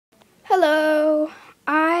Hello,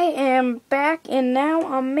 I am back and now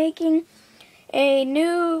I'm making a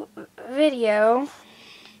new video,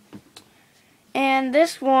 and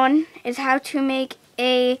this one is how to make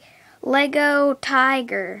a Lego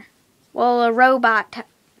tiger, well, a robot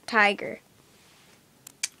tiger.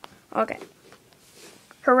 Okay,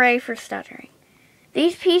 hooray for stuttering.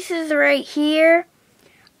 These pieces right here,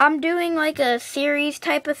 I'm doing like a series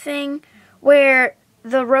type of thing where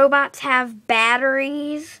the robots have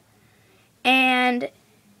batteries. And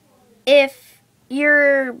if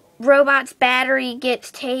your robot's battery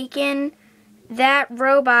gets taken, that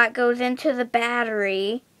robot goes into the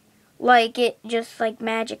battery, like it just like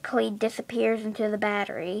magically disappears into the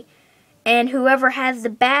battery. And whoever has the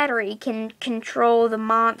battery can control the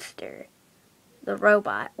monster, the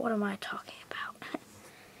robot. What am I talking about?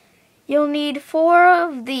 You'll need 4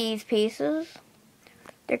 of these pieces.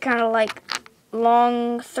 They're kind of like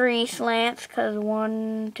long 3 slants, because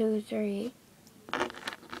 1, 2, 3.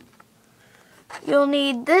 You'll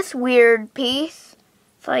need this weird piece.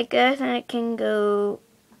 It's like this, and it can go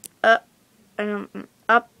up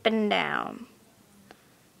and down.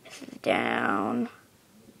 This is down.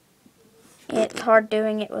 It's hard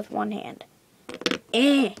doing it with one hand.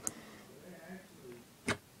 Yay.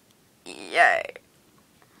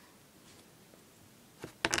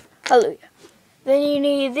 Hallelujah. Then you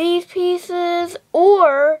need these pieces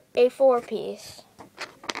or a 4-piece.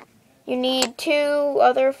 You need 2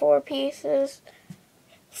 other 4 pieces.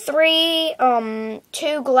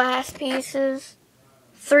 2 glass pieces.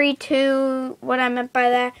 2, what I meant by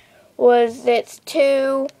that was it's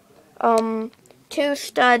 2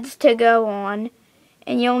 studs to go on.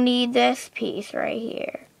 And you'll need this piece right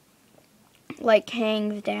here. Like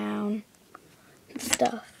hangs down and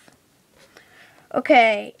stuff.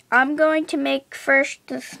 Okay, I'm going to make first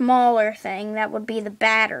the smaller thing. That would be the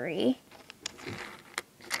battery.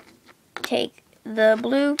 Take the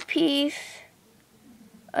blue piece,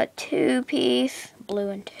 a 2-piece, blue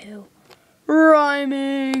and 2,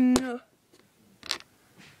 rhyming. And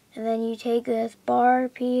then you take this bar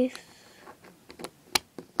piece.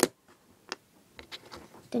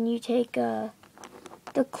 Then you take the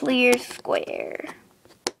clear square.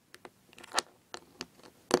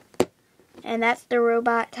 And that's the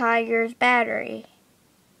robot tiger's battery.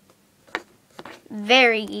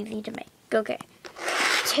 Very easy to make. Okay.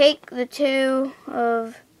 Take the 2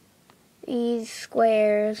 of these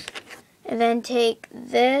squares and then take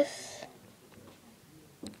this,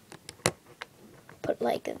 put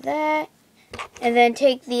like that, and then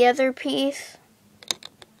take the other piece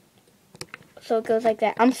so it goes like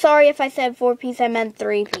that. I'm sorry if I said 4-piece, I meant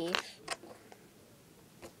 3-piece.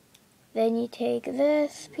 Then you take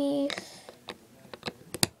this piece,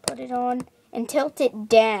 put it on, and tilt it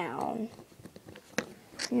down.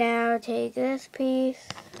 Now take this piece,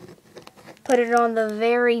 put it on the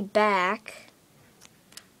very back.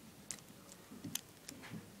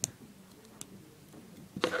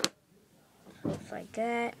 Looks like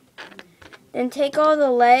that. Then take all the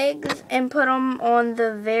legs and put them on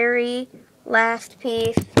the very last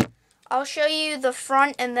piece. I'll show you the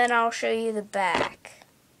front and then I'll show you the back.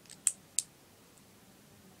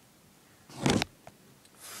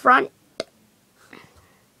 Front.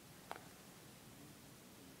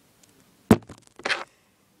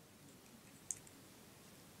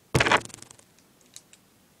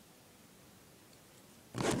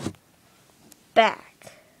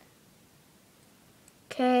 Back.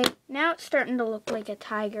 Okay, now it's starting to look like a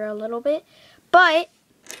tiger a little bit, but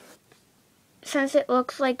since it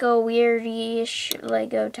looks like a weird-ish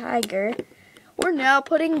Lego tiger, we're now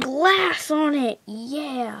putting glass on it.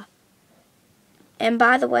 Yeah. And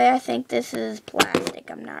by the way, I think this is plastic.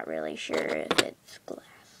 I'm not really sure if it's glass.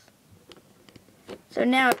 So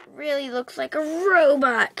now it really looks like a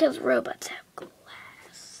robot, because robots have glass.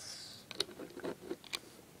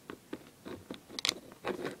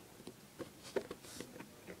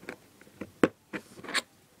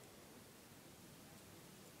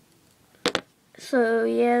 So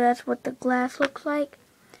yeah, that's what the glass looks like.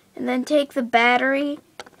 And then take the battery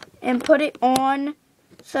and put it on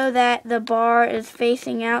so that the bar is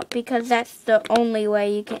facing out, because that's the only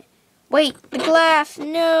way you can... Wait, the glass!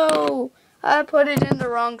 No! I put it in the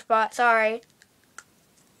wrong spot, sorry.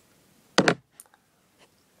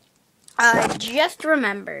 I just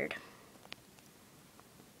remembered.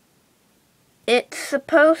 It's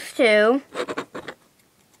supposed to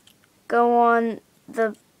go on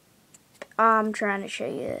the... I'm trying to show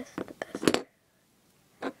you this the best.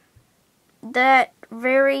 That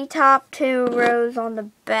very top 2 rows on the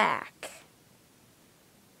back.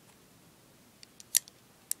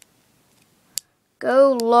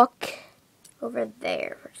 Go look over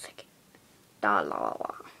there for a second. La la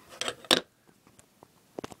la.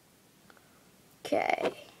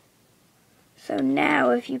 Okay. So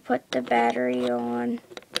now if you put the battery on,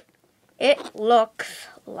 it looks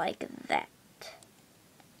like that.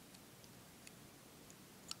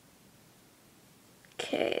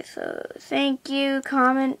 Okay, so thank you,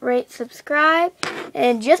 comment, rate, subscribe,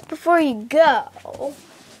 and just before you go,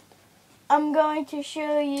 I'm going to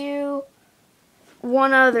show you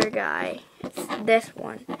one other guy. It's this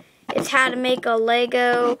one. It's how to make a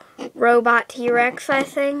Lego robot T-Rex, I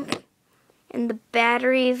think. And the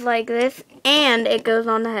battery's like this, and it goes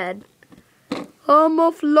on the head. I'm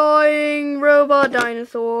a flying robot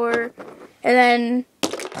dinosaur. And then,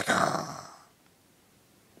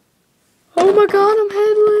 oh my god, I'm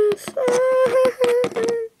headless.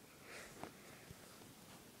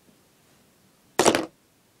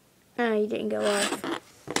 Oh, you didn't go off.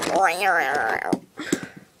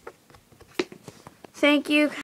 Thank you.